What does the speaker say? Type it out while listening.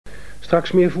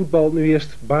Straks meer voetbal, nu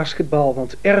eerst basketbal.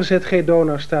 Want RZG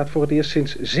Donar staat voor het eerst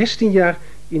sinds 16 jaar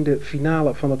in de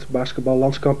finale van het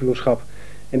basketballandskampioenschap.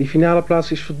 En die finale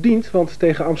plaats is verdiend, want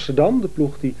tegen Amsterdam, de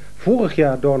ploeg die vorig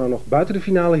jaar Donar nog buiten de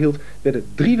finale hield, werden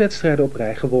 3 wedstrijden op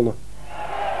rij gewonnen.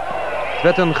 Het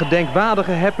werd een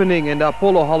gedenkwaardige happening in de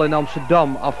Apollohal in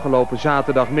Amsterdam afgelopen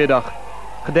zaterdagmiddag.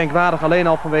 Gedenkwaardig alleen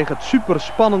al vanwege het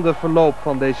superspannende verloop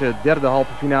van deze derde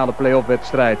halve finale play-off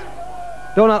wedstrijd.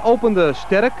 Donar opende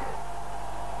sterk,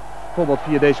 bijvoorbeeld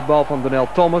via deze bal van Donell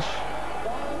Thomas.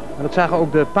 En dat zagen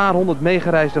ook de paar honderd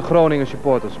meegereisde Groningen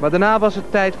supporters. Maar daarna was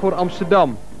het tijd voor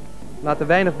Amsterdam. We laten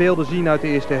weinig beelden zien uit de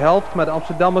eerste helft, maar de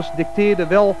Amsterdammers dicteerden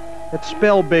wel het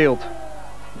spelbeeld.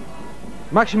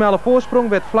 Maximale voorsprong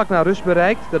werd vlak na rust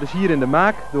bereikt. Dat is hier in de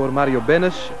maak door Mario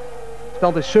Bennis. De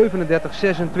stand is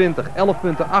 37-26, 11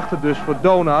 punten achter dus voor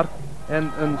Donar.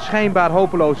 En een schijnbaar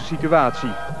hopeloze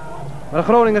situatie. Maar de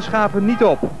Groningers gaven niet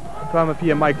op. Kwamen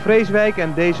via Mike Vreeswijk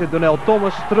en deze Donell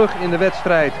Thomas terug in de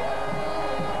wedstrijd.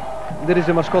 Dit is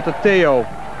de mascotte Theo,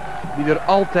 die er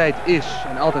altijd is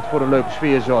en altijd voor een leuke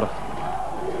sfeer zorgt.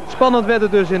 Spannend werd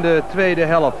het dus in de tweede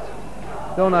helft.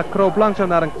 Donar kroop langzaam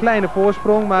naar een kleine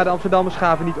voorsprong, maar de Amsterdammers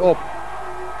gaven niet op.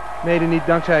 Mede niet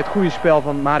dankzij het goede spel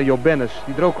van Mario Bennis,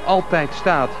 die er ook altijd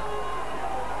staat.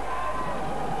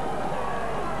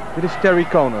 Dit is Terry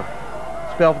Coner,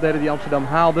 de spelverdeler die Amsterdam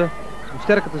haalde om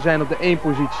sterker te zijn op de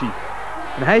 1-positie.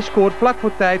 En hij scoort vlak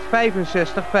voor tijd 65-65.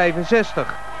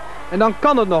 En dan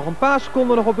kan het nog, een paar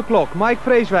seconden nog op de klok. Mike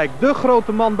Vreeswijk, de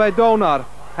grote man bij Donar.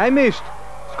 Hij mist.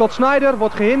 Scott Snyder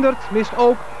wordt gehinderd, mist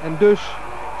ook. En dus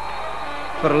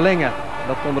verlengen.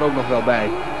 Dat komt er ook nog wel bij.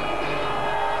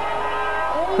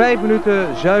 5 minuten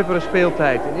zuivere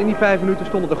speeltijd. En in die 5 minuten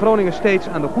stonden de Groningers steeds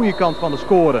aan de goede kant van de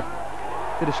score.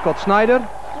 Dit is Scott Snyder.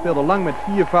 Speelde lang met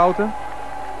 4 fouten.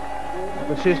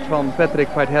 Op assist van Patrick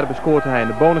Feitherbe scoort hij en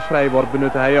de bonusvrije worp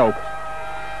benutte hij ook.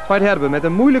 Feitherbe met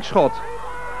een moeilijk schot.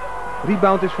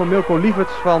 Rebound is voor Milko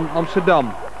Lieverts van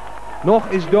Amsterdam. Nog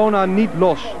is Donar niet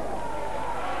los.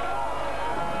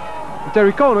 En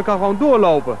Terry Coner kan gewoon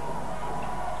doorlopen.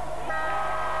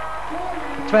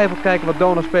 Twijfelt kijken wat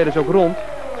Donar spelers ook rond.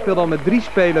 Speelt al met 3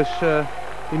 spelers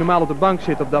die normaal op de bank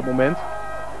zitten op dat moment.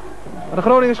 Maar de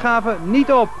Groningers gaven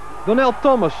niet op. Donell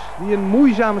Thomas, die een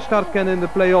moeizame start kende in de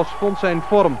play-offs, vond zijn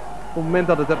vorm op het moment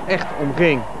dat het er echt om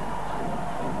ging.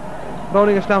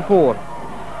 Groningen staan voor.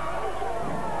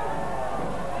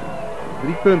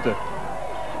 3 punten.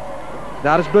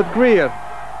 Daar is Bud Greer.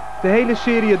 De hele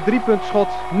serie het 3-puntschot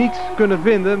niet kunnen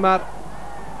vinden, maar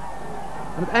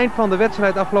aan het eind van de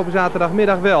wedstrijd afgelopen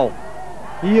zaterdagmiddag wel.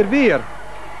 Hier weer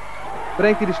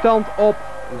brengt hij de stand op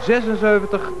 76-77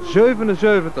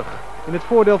 in het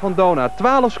voordeel van Donar.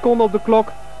 12 seconden op de klok.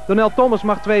 Donell Thomas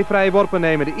mag 2 vrije worpen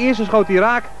nemen. De eerste schoot hij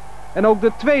raak en ook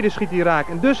de tweede schiet hij raak.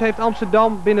 En dus heeft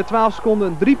Amsterdam binnen 12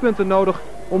 seconden 3 punten nodig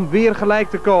om weer gelijk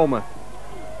te komen.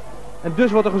 En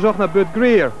dus wordt er gezocht naar Bud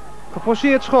Greer.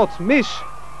 Geforceerd schot, mis.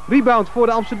 Rebound voor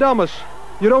de Amsterdammers.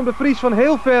 Jeroen de Vries van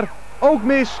heel ver, ook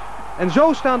mis. En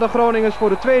zo staan de Groningers voor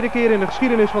de tweede keer in de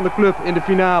geschiedenis van de club in de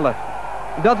finale.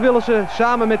 Dat willen ze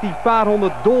samen met die paar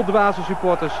honderd doldwaze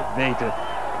supporters weten.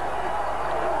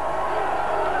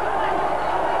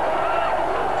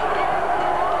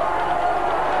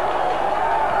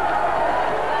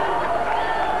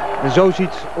 En zo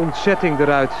ziet ontzetting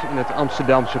eruit in het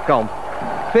Amsterdamse kamp.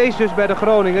 Feest dus bij de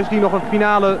Groningers die nog een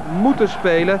finale moeten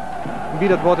spelen. Wie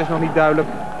dat wordt is nog niet duidelijk.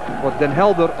 Wordt Den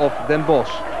Helder of Den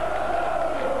Bosch.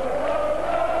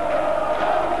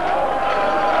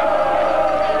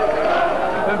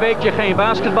 Een weekje geen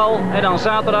basketbal en dan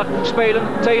zaterdag spelen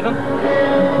tegen?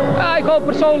 Ik hoop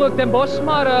persoonlijk Den Bosch,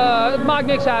 maar het maakt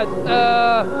niks uit.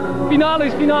 Finale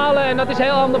is finale en dat is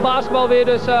heel ander basketbal weer.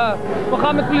 Dus we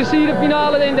gaan met plezier de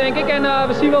finale in, denk ik. En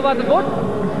we zien wel wat het wordt.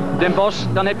 Den Bosch,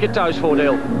 dan heb je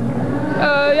thuisvoordeel.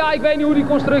 Ja, ik weet niet hoe die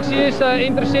constructie is.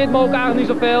 Interesseert me ook eigenlijk niet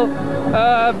zoveel.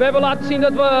 We hebben laten zien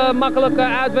dat we makkelijk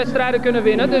uitwedstrijden kunnen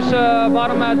winnen. Dus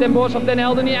waarom Den Bosch of Den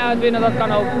Helder niet uitwinnen, dat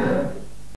kan ook.